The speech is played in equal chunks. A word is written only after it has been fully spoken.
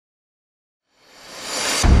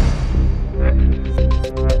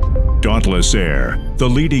Dauntless Air, the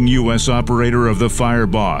leading U.S. operator of the Fire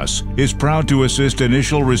Boss, is proud to assist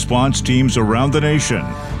initial response teams around the nation,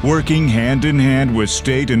 working hand in hand with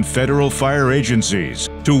state and federal fire agencies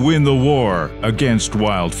to win the war against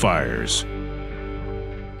wildfires.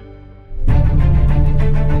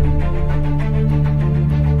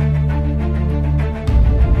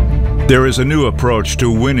 There is a new approach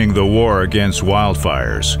to winning the war against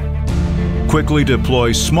wildfires. Quickly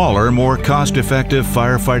deploy smaller, more cost-effective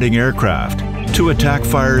firefighting aircraft to attack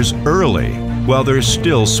fires early while they're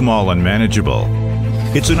still small and manageable.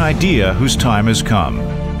 It's an idea whose time has come.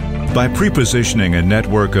 By pre-positioning a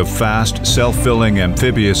network of fast, self-filling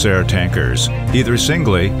amphibious air tankers, either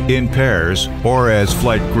singly, in pairs, or as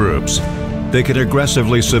flight groups, they can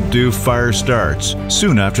aggressively subdue fire starts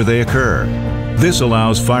soon after they occur. This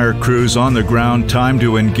allows fire crews on the ground time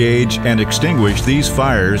to engage and extinguish these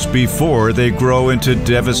fires before they grow into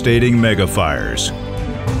devastating megafires.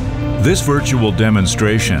 This virtual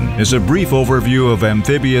demonstration is a brief overview of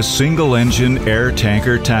amphibious single-engine air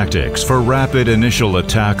tanker tactics for rapid initial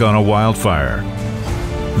attack on a wildfire.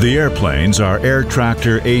 The airplanes are Air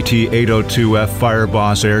Tractor AT-802F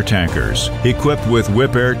Fireboss air tankers, equipped with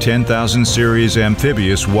Whip-Air 10,000 series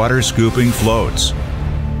amphibious water-scooping floats.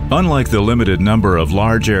 Unlike the limited number of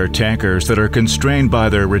large air tankers that are constrained by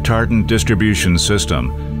their retardant distribution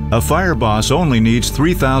system, a Fireboss only needs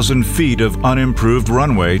 3,000 feet of unimproved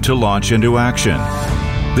runway to launch into action.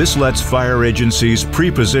 This lets fire agencies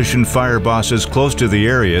pre-position Firebosses close to the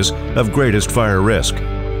areas of greatest fire risk.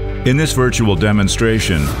 In this virtual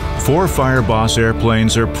demonstration, 4 Fireboss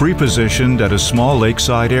airplanes are pre-positioned at a small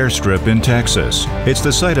lakeside airstrip in Texas. It's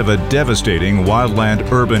the site of a devastating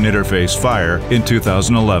wildland-urban interface fire in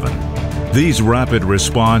 2011. These rapid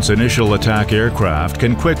response initial attack aircraft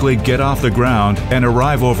can quickly get off the ground and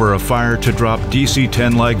arrive over a fire to drop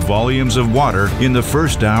DC-10-like volumes of water in the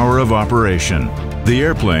first hour of operation. The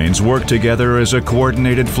airplanes work together as a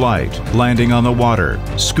coordinated flight, landing on the water,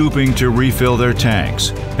 scooping to refill their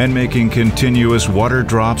tanks, and making continuous water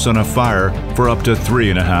drops on a fire for up to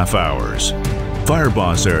 3.5 hours.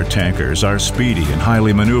 Fireboss air tankers are speedy and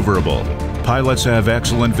highly maneuverable. Pilots have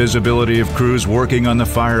excellent visibility of crews working on the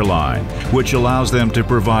fire line, which allows them to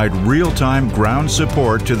provide real-time ground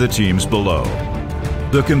support to the teams below.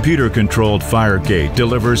 The computer-controlled fire gate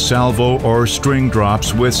delivers salvo or string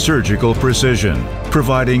drops with surgical precision,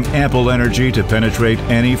 providing ample energy to penetrate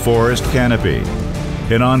any forest canopy.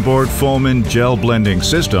 An onboard foam and gel blending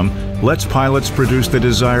system lets pilots produce the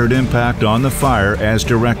desired impact on the fire as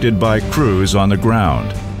directed by crews on the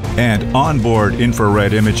ground. And onboard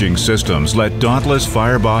infrared imaging systems let Dauntless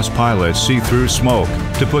Fireboss pilots see through smoke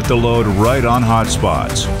to put the load right on hot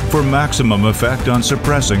spots for maximum effect on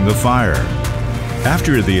suppressing the fire.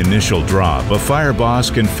 After the initial drop, a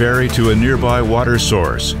Fireboss can ferry to a nearby water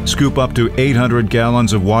source, scoop up to 800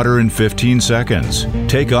 gallons of water in 15 seconds,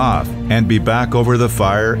 take off, and be back over the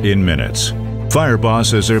fire in minutes.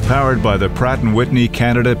 Firebosses are powered by the Pratt & Whitney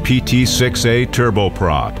Canada PT6A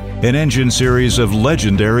turboprop, an engine series of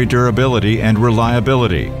legendary durability and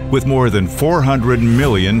reliability, with more than 400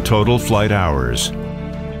 million total flight hours.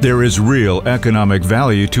 There is real economic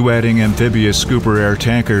value to adding amphibious scooper air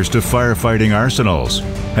tankers to firefighting arsenals.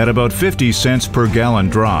 At about 50 cents per gallon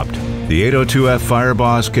dropped, the 802F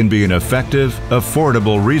Fireboss can be an effective,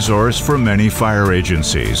 affordable resource for many fire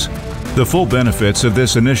agencies. The full benefits of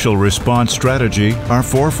this initial response strategy are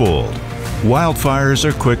fourfold. Wildfires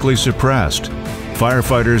are quickly suppressed.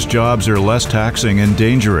 Firefighters' jobs are less taxing and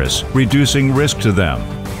dangerous, reducing risk to them.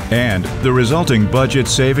 And the resulting budget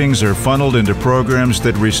savings are funneled into programs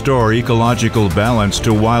that restore ecological balance to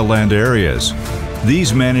wildland areas.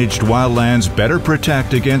 These managed wildlands better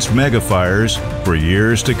protect against megafires for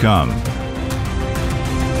years to come.